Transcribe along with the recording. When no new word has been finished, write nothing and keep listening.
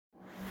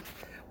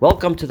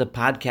Welcome to the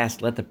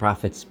podcast, Let the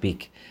Prophets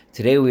Speak.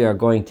 Today we are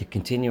going to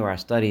continue our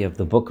study of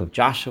the book of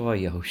Joshua,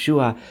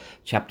 Yehoshua,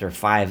 chapter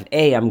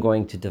 5a. I'm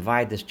going to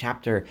divide this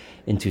chapter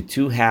into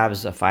two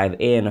halves, a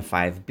 5a and a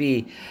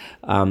 5b.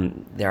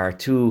 There are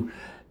two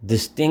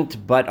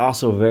distinct but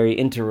also very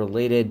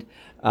interrelated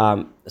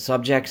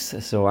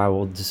subjects, so I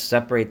will just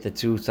separate the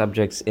two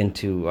subjects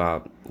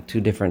into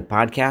two different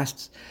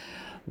podcasts.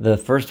 The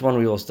first one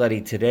we will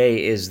study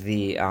today is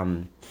the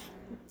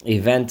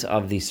event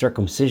of the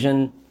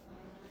circumcision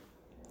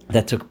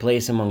that took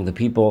place among the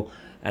people,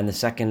 and the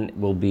second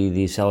will be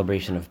the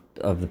celebration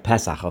of the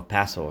Pesach, of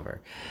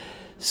Passover.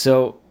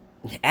 So,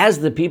 as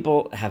the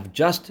people have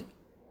just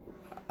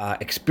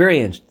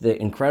experienced the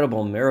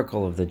incredible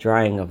miracle of the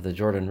drying of the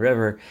Jordan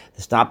River,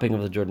 the stopping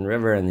of the Jordan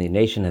River, and the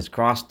nation has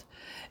crossed,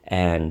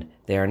 and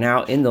they are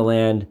now in the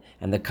land,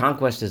 and the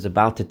conquest is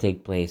about to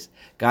take place,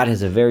 God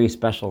has a very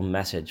special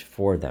message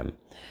for them.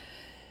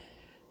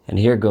 And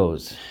here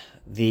goes.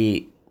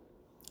 The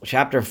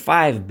Chapter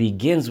 5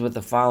 begins with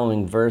the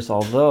following verse,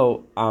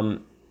 begins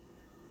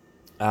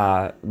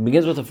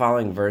with the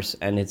following verse,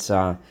 and it's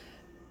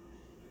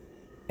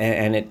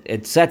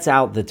it sets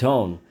out the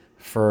tone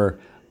for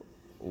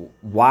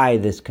why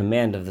this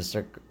command of the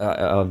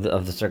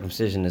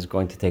circumcision is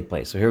going to take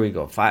place. So here we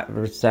go.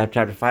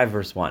 Chapter 5,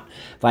 verse 1.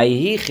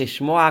 Vayihi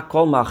chishmoa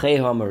kol malchei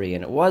ha'amori,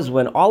 and it was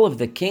when all of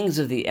the kings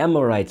of the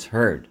Amorites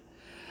heard.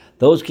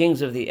 Those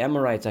kings of the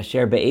Amorites,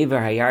 Asher be'ever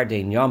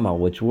hayarden yama,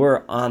 which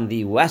were on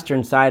the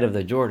western side of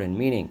the Jordan,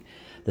 meaning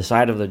the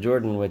side of the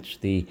Jordan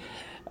which the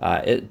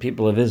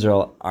people of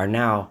Israel are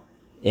now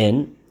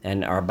in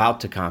and are about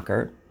to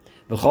conquer.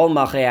 V'chol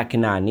malchei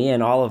ha'Kanaani,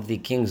 and all of the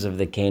kings of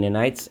the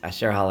Canaanites,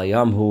 Asher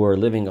halayam, who were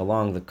living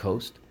along the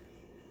coast.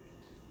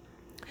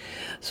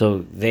 So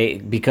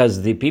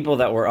because the people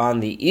that were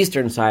on the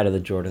eastern side of the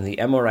Jordan, the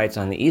Amorites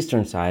on the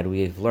eastern side,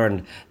 we've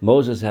learned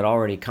Moses had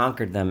already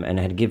conquered them and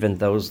had given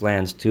those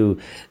lands to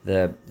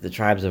the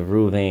tribes of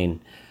Reuven,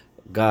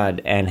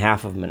 Gad, and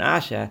half of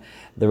Manasseh.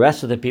 The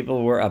rest of the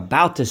people were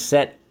about to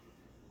set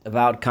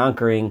about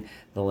conquering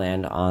the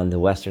land on the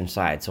western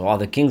side. So all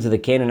the kings of the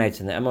Canaanites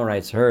and the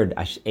Amorites heard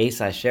Eis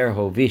Asher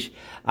Hovish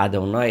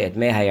Adonai et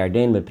Mei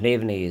HaYarden Mipnei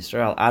Bnei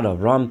Yisrael Ad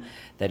Avram,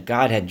 that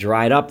God had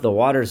dried up the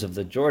waters of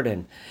the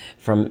Jordan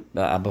from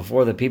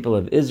before the people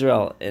of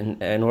Israel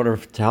in order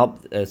to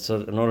help,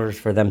 in order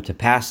for them to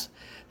pass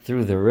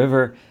through the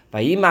river.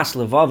 Vayimas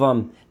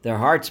levavam, their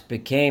hearts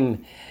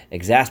became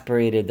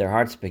exasperated. Their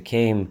hearts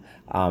became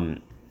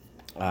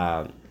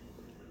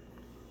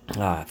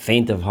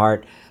faint of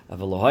heart. They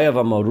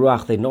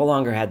no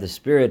longer had the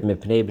spirit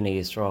mipnei bnei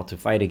Yisrael to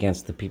fight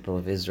against the people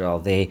of Israel.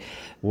 They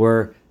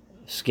were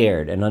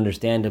scared, and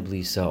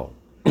understandably so.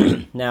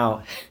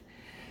 Now,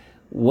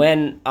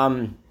 when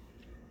and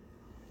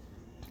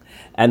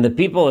the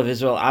people of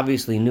Israel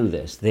obviously knew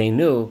this. They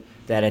knew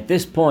that at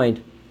this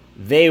point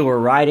they were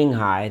riding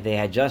high. They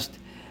had just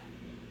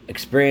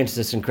experienced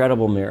this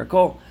incredible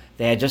miracle.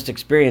 They had just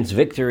experienced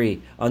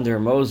victory under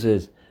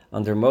Moses,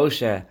 under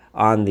Moshe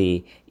on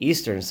the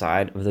eastern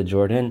side of the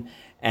Jordan,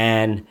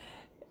 and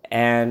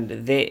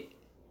the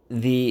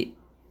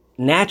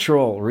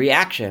natural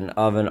reaction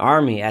of an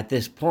army at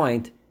this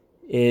point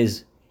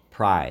is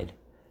pride,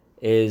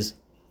 is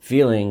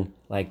feeling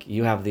like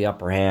you have the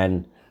upper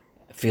hand,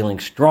 feeling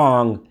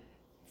strong,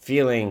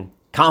 feeling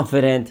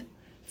confident,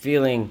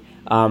 feeling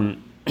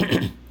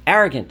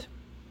arrogant.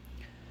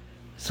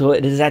 So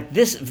it is at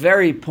this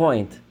very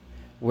point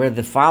where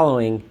the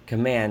following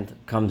command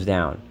comes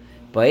down.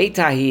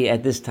 Ba'itahi,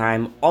 at this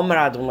time, Omer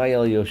Adonai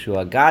el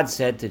Yoshua, God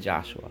said to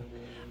Joshua,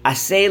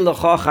 Aseh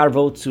lecha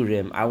charvot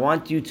tzurim, I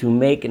want you to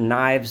make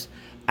knives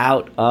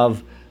out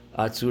of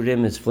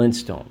tzurim, is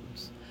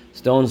flintstones,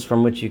 stones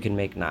from which you can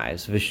make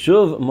knives.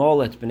 V'shuv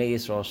molet b'nei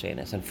Yisrael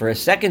shenes, and for a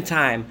second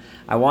time,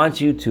 I want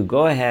you to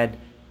go ahead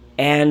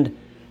and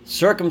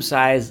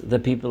circumcise the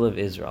people of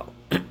Israel.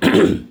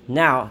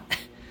 Now,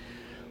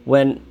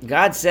 when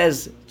God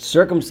says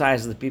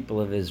circumcise the people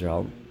of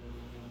Israel,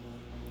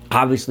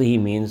 obviously he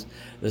means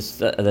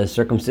the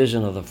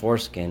circumcision of the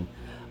foreskin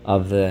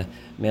of the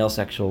male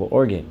sexual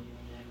organ,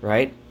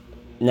 right?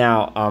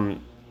 Now,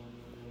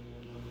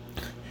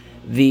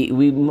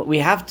 we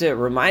have to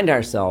remind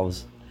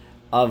ourselves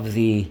of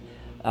the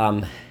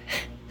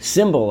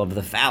symbol of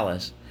the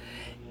phallus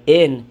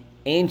in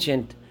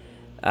ancient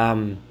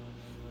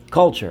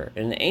culture.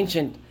 In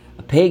ancient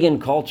pagan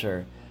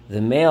culture,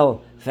 the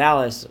male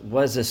phallus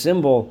was a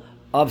symbol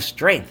of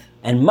strength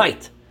and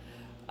might,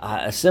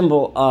 a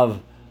symbol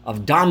of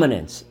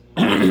dominance.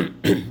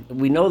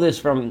 We know this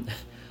from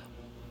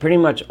pretty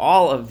much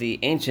all of the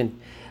ancient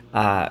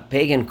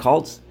pagan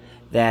cults,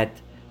 that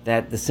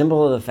the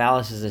symbol of the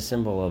phallus is a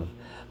symbol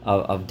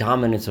of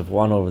dominance of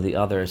one over the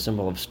other, a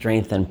symbol of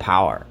strength and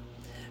power.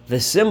 The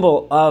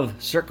symbol of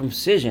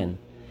circumcision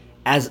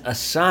as a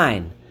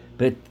sign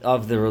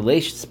of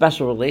the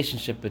special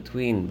relationship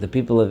between the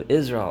people of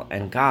Israel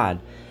and God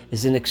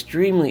is an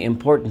extremely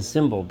important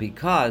symbol,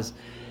 because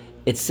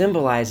it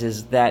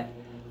symbolizes that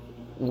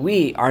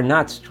we are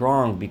not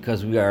strong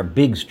because we are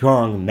big,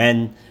 strong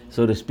men,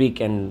 so to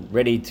speak, and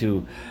ready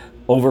to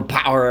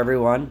overpower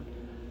everyone,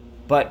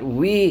 but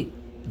we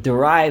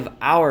derive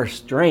our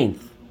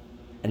strength,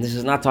 and this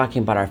is not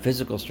talking about our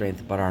physical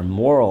strength, but our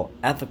moral,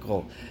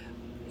 ethical,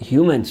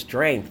 human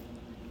strength.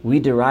 We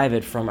derive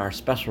it from our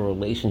special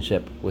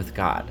relationship with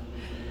God.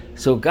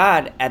 So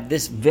God, at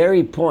this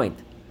very point,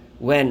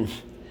 when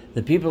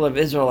the people of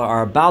Israel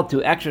are about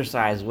to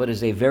exercise what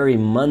is a very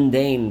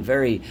mundane,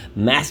 very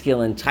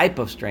masculine type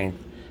of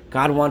strength,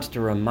 God wants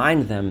to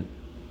remind them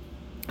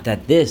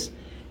that this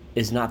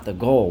is not the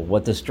goal.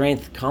 What the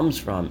strength comes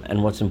from,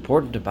 and what's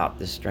important about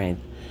this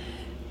strength,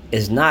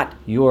 is not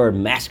your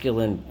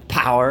masculine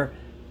power,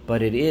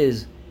 but it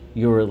is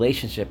your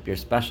relationship, your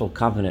special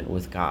covenant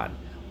with God.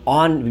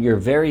 On your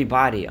very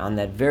body, on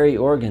that very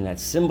organ that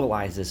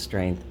symbolizes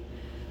strength,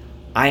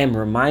 I am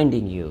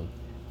reminding you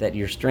that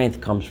your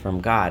strength comes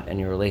from God and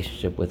your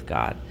relationship with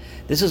God.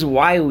 This is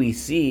why we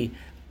see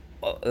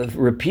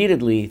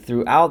repeatedly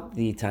throughout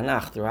the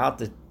Tanakh,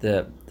 throughout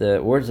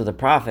the words of the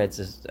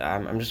prophets.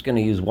 I'm just going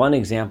to use one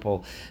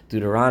example,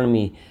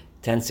 Deuteronomy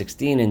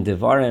 10:16 in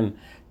Devarim,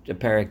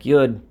 Perek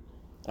Yud.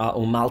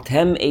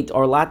 Umaltem et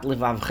orlat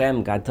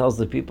levavchem. God tells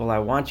the people, I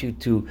want you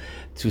to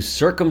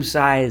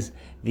circumcise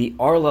the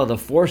orla, the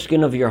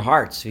foreskin of your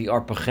hearts,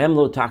 v'arpachem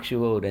lo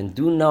takshuod, and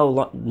do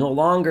no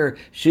longer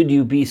should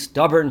you be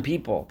stubborn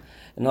people.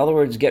 In other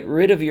words, get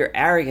rid of your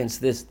arrogance.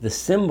 The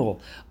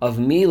symbol of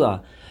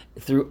Milah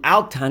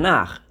throughout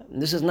Tanakh.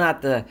 This is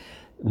not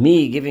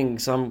me giving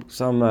some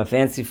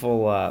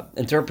fanciful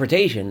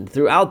interpretation.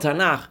 Throughout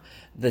Tanakh,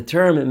 the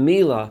term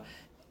Milah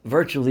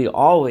virtually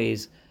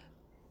always,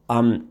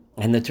 and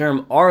the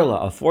term Arla,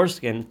 a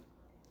foreskin,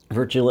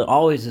 virtually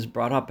always is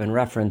brought up in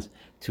reference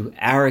to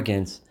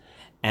arrogance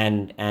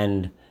and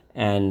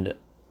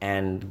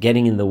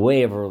getting in the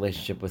way of a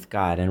relationship with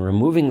God. And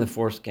removing the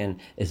foreskin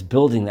is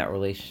building that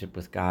relationship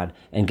with God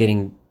and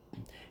being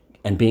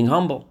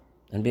humble,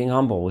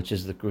 which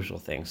is the crucial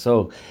thing.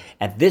 So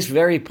at this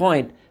very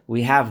point,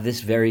 we have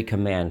this very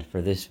command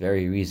for this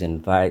very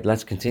reason.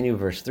 Let's continue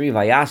verse 3.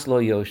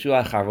 Vayaslo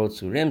Yoshua charvot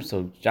surim.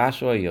 So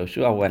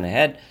Yoshua went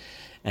ahead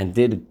and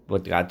did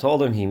what God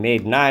told him. He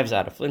made knives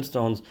out of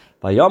flintstones.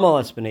 Vayomal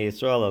es bnei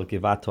Yisrael el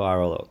givat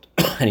ha'aralot.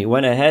 And he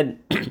went ahead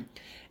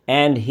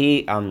and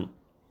he and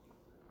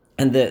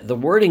the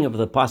wording of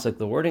the pasuk,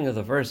 the wording of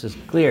the verse is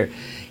clear.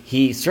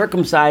 He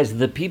circumcised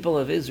the people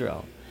of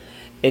Israel.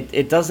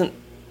 It doesn't.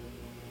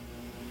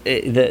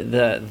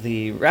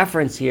 The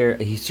reference here,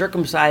 he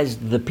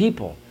circumcised the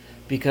people,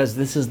 because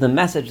this is the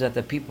message that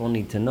the people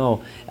need to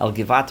know. El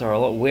Givat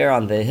HaAralot, where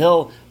on the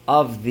hill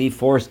of the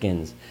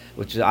foreskins,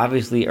 which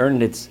obviously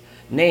earned its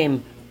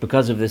name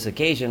because of this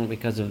occasion,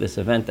 because of this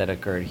event that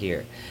occurred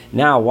here.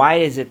 Now, why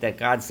is it that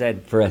God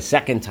said for a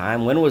second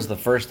time? When was the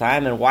first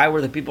time? And why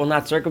were the people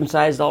not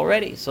circumcised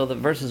already? So the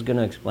verse is going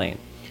to explain.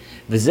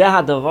 V'zeh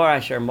hadavar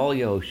asher mol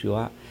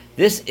Yehoshua.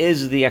 This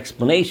is the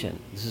explanation.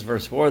 This is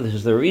verse 4. This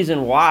is the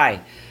reason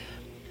why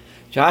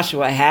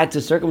Joshua had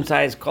to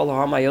circumcise kol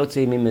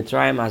ha'mayotze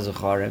mimitzrayim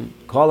hazacharim,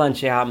 kol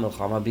anshe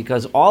ha'milchama,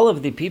 because all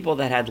of the people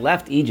that had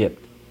left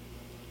Egypt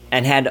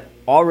and had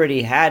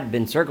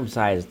been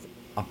circumcised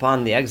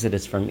upon the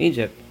exodus from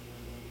Egypt,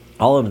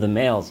 all of the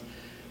males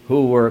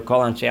who were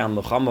kol anshe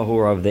ha'milchama, who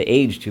were of the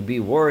age to be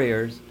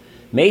warriors,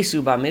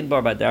 mesu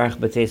ba'midbar b'derech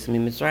b'tzeis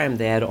mimitzrayim,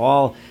 they had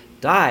all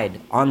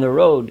died on the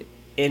road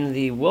in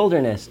the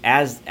wilderness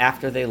as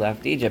after they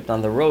left Egypt,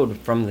 on the road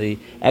from the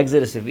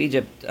exodus of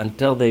Egypt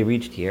until they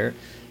reached here.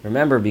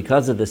 Remember,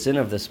 because of the sin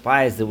of the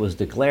spies, it was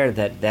declared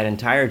that that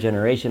entire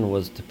generation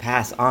was to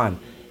pass on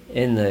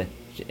in the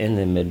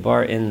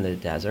midbar, in the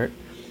desert.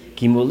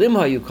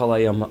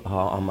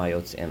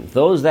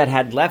 Those that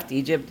had left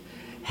Egypt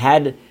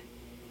had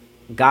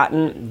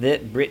gotten the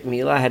Brit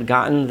Milah, had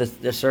gotten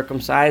the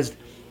circumcised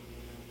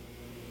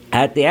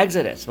at the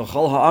Exodus.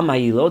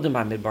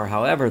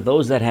 However,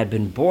 those that had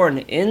been born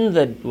in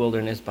the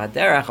wilderness,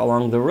 Baderach,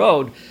 along the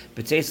road,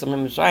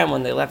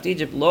 when they left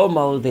Egypt,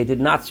 they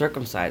did not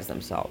circumcise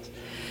themselves.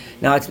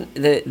 Now,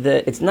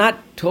 it's not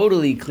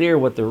totally clear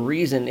what the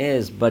reason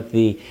is, but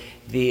the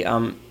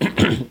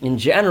in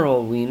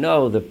general, we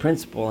know the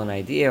principle and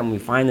idea, and we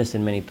find this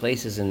in many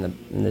places in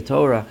the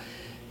Torah,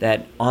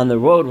 that on the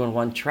road, when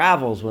one's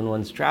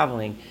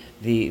traveling,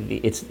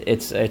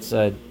 it's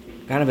a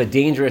kind of a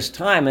dangerous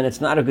time, and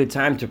it's not a good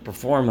time to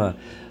perform a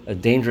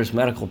dangerous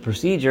medical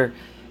procedure.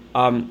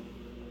 And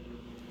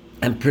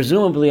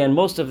presumably, and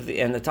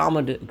the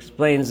Talmud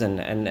explains,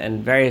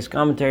 and various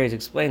commentaries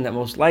explain that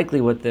most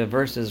likely what the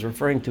verse is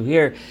referring to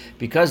here,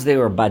 because they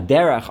were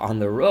baderach, on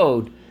the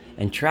road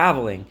and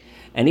traveling,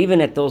 and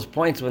even at those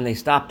points when they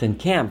stopped and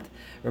camped,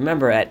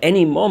 remember, at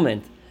any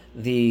moment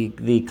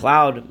the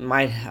cloud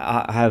might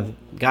have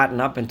gotten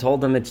up and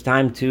told them it's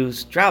time to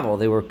travel.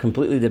 They were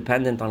completely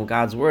dependent on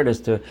God's word as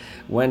to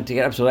when to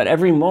get up. So at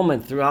every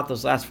moment throughout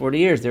those last 40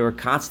 years, they were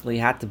constantly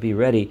had to be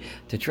ready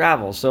to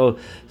travel. So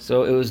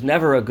it was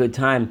never a good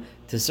time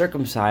to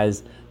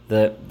circumcise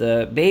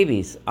the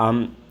babies.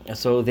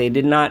 So they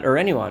did not, or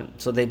anyone.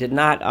 So they did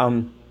not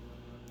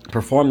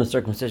perform the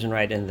circumcision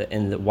rite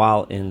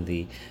while in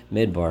the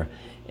midbar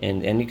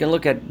And you can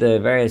look at the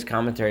various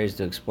commentaries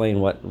to explain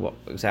what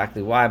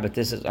exactly why, but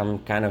I'm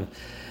kind of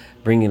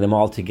bringing them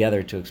all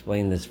together to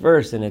explain this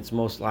verse in its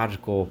most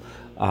logical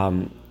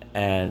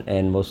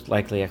and most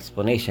likely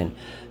explanation.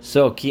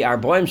 So ki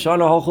arboim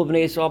shana holchu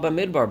bnei Yisrael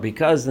b'midbar,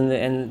 because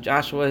and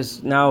Joshua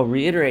is now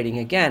reiterating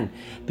again,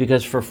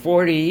 because for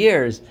 40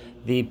 years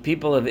the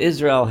people of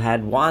Israel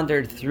had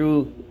wandered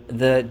through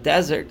the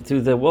desert,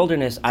 through the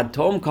wilderness, ad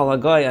tom kol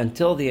hagoy,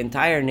 until the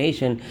entire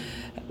nation,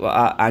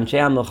 Anshe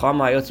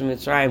HaMilchama Yotzei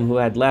Mitzrayim, who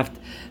had left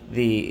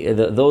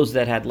those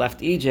that had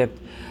left Egypt,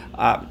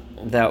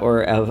 that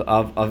were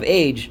of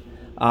age,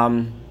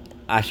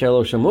 Asher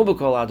lo shamu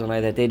b'kol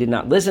Adonai, that they did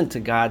not listen to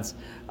God's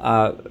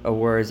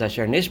words,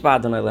 Asher nishba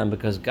Adonai lem,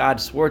 because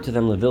God swore to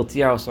them levil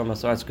tiar osam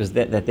asaretz, because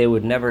that they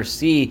would never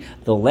see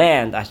the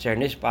land, Asher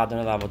nishba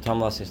Adonai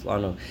lavotam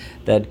lasislanu,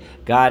 that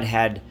God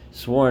had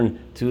sworn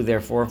to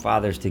their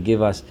forefathers to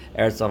give us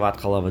Eretz Zavat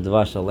Chalav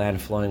Dvash, a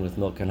land flowing with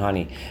milk and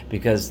honey,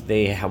 because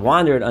they have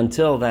wandered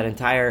until that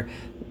entire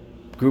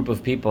group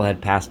of people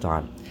had passed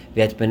on.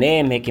 V'et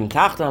b'neiim hekim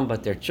tachtam,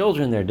 but their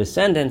children, their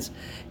descendants,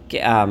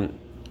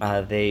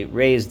 they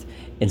raised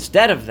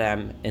instead of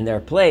them in their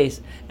place,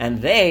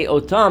 and they,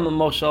 Otam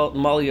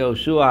Mal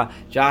Yoshua,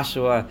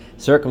 Joshua,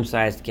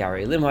 circumcised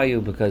Kiari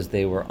Limhayu, because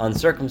they were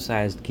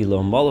uncircumcised,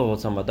 Kilo Molo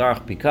Otam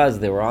Adarch, because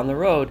they were on the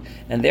road,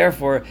 and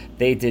therefore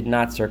they did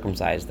not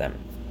circumcise them.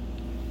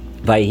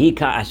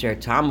 Vayika Asher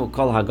Tamu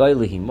Kol Hagoy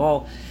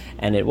Lihimol,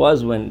 and it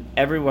was when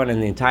everyone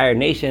in the entire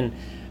nation,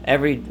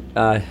 every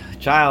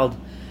child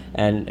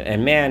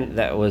and man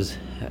that was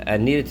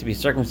needed to be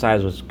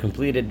circumcised was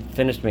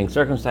finished being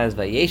circumcised.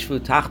 Vayeshvu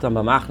tachtam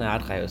b'machna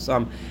ad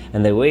chayosam,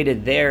 and they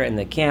waited there in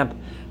the camp,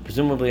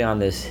 presumably on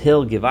this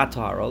hill Givat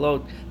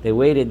HaAralot. They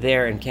waited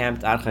there and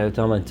camped ad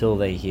chayosam until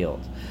they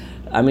healed.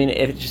 I mean,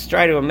 if just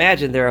try to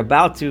imagine, they're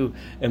about to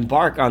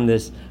embark on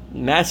this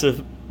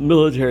massive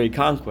military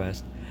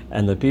conquest,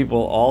 and the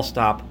people all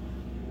stop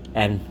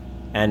and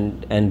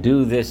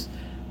do this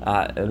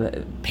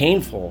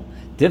painful,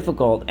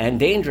 difficult, and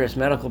dangerous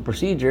medical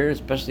procedure.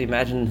 Especially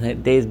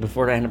imagine days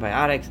before the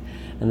antibiotics,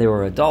 and they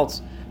were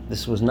adults.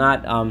 This was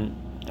not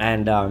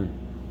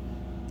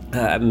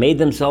made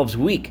themselves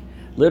weak,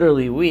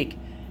 literally weak,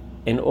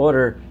 in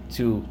order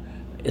to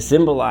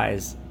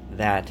symbolize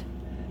that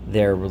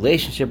their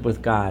relationship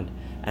with God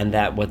and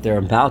that what they're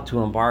about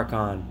to embark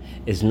on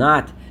is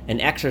not an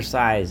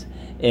exercise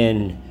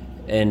in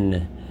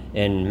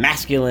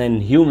masculine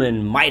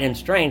human might and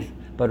strength,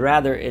 but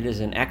rather it is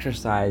an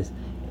exercise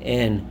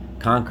in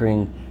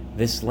conquering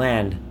this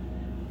land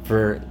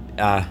for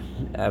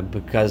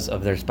because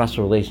of their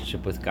special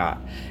relationship with God.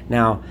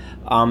 Now,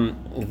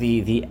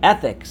 the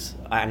ethics,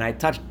 and I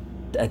touched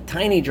a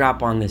tiny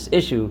drop on this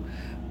issue,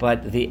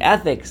 but the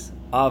ethics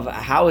of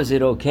how is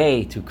it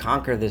okay to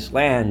conquer this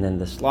land and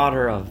the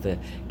slaughter of the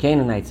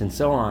Canaanites and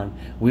so on,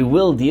 we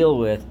will deal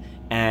with,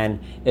 and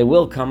it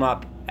will come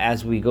up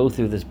as we go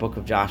through this book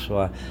of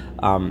Joshua.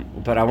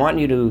 But I want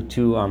you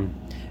to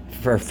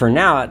for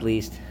now at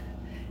least,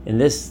 in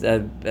this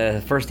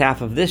first half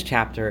of this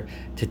chapter,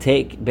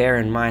 to bear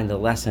in mind the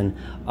lesson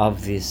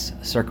of this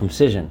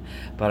circumcision.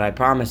 But I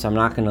promise I'm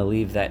not going to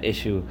leave that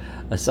issue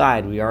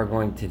aside. We are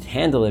going to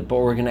handle it, but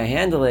we're going to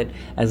handle it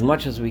as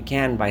much as we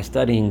can by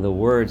studying the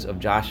words of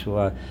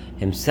Joshua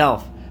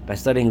himself, by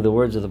studying the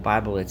words of the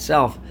Bible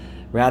itself,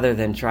 rather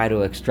than try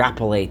to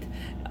extrapolate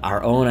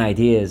our own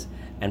ideas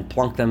and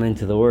plunk them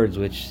into the words,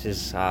 which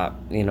is, the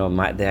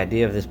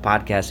idea of this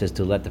podcast is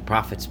to let the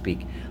prophet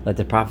speak. Let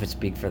the prophet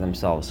speak for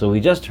themselves. So we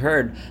just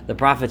heard the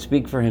prophet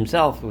speak for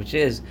himself, which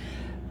is,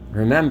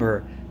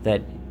 remember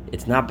that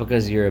it's not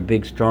because you're a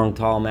big, strong,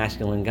 tall,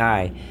 masculine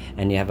guy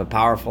and you have a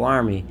powerful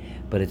army,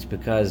 but it's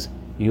because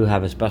you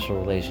have a special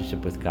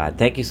relationship with God.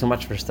 Thank you so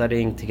much for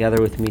studying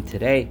together with me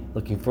today.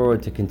 Looking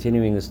forward to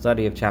continuing the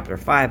study of chapter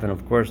 5 and,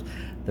 of course,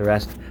 the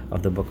rest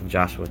of the book of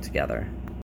Joshua together.